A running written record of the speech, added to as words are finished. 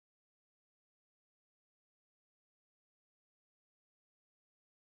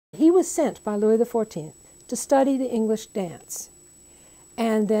he was sent by Louis XIV to study the English dance.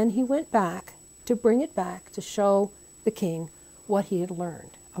 And then he went back to bring it back to show the king what he had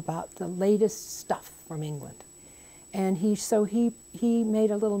learned about the latest stuff from England. And he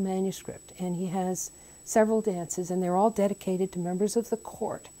made a little manuscript, and he has several dances, and they're all dedicated to members of the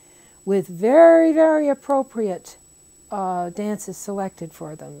court, with very, very appropriate dances selected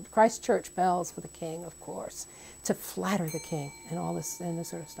for them. Christchurch bells for the king, of course, to flatter the king, and all this and this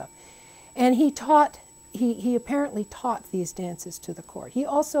sort of stuff. And he apparently taught these dances to the court. He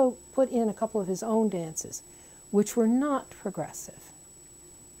also put in a couple of his own dances, which were not progressive.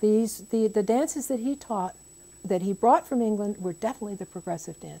 The dances that he taught, that he brought from England, were definitely the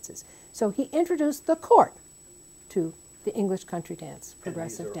progressive dances. So he introduced the court to the English country dance,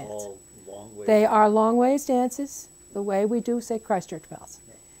 progressive dance. All long ways. They are long ways dances, the way we do, say, Christchurch bells,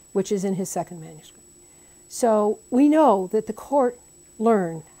 which is in his second manuscript. So we know that the court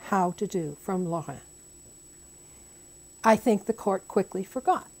learned how to do from Lorin. I think the court quickly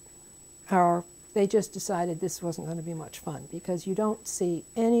forgot, or they just decided this wasn't going to be much fun, because you don't see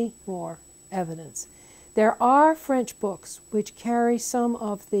any more evidence. There are French books which carry some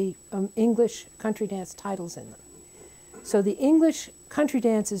of the English country dance titles in them. So the English country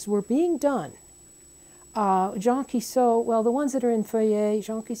dances were being done. Jean Quissot, well, the ones that are in Feuillet,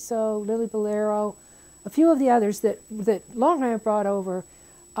 Jean Quissot, Lily Bolero, a few of the others that Lorin brought over,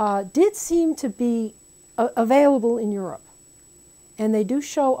 did seem to be available in Europe. And they do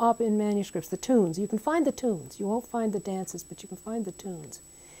show up in manuscripts, the tunes. You can find the tunes. You won't find the dances, but you can find the tunes.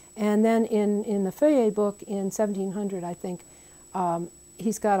 And then in the Feuillet book in 1700, I think,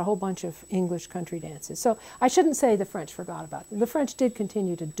 he's got a whole bunch of English country dances. So I shouldn't say the French forgot about them. The French did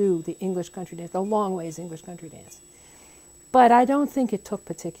continue to do the English country dance, the long ways English country dance. But I don't think it took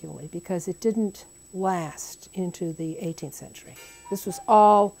particularly, because it didn't last into the 18th century. This was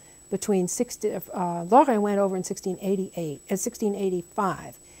all between Lorin went over in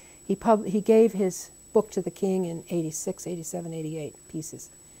 1685. He gave his book to the king in 86, 87, 88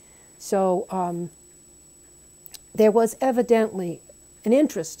 pieces. So there was evidently an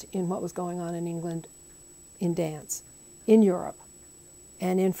interest in what was going on in England in dance, in Europe,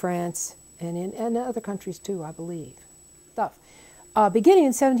 and in France, and in other countries too, I believe. Beginning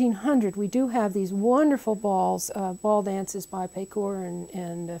in 1700, we do have these wonderful ball dances by Pécourt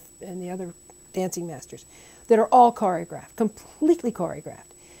and the other dancing masters that are all choreographed, completely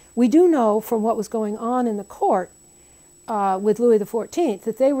choreographed. We do know from what was going on in the court with Louis XIV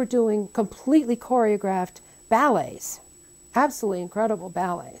that they were doing completely choreographed ballets, absolutely incredible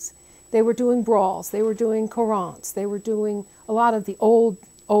ballets. They were doing brawls, they were doing courants, they were doing a lot of the old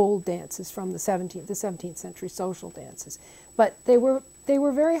dances from the 17th century social dances. But they were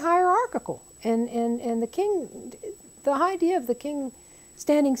very hierarchical, and the king, the idea of the king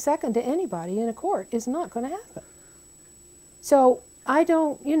standing second to anybody in a court is not going to happen. So I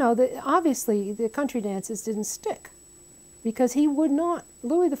don't, obviously the country dances didn't stick, because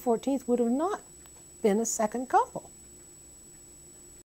Louis XIV would have not been a second couple.